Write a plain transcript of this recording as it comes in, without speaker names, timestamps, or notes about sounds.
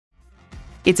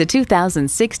It's a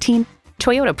 2016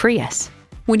 Toyota Prius.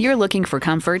 When you're looking for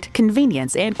comfort,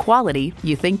 convenience, and quality,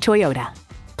 you think Toyota.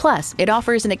 Plus, it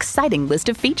offers an exciting list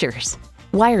of features: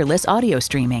 wireless audio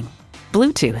streaming,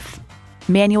 Bluetooth,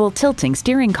 manual tilting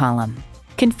steering column,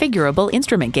 configurable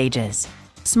instrument gauges,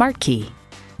 smart key,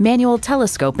 manual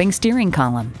telescoping steering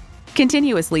column,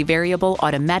 continuously variable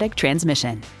automatic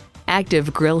transmission,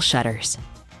 active grille shutters,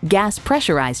 gas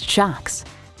pressurized shocks,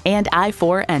 and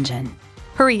i4 engine.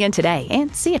 Hurry in today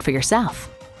and see it for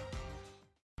yourself.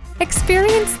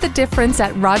 Experience the difference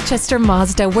at Rochester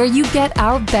Mazda, where you get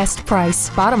our best price.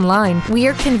 Bottom line, we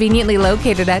are conveniently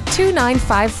located at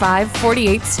 2955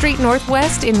 48th Street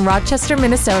Northwest in Rochester,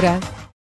 Minnesota.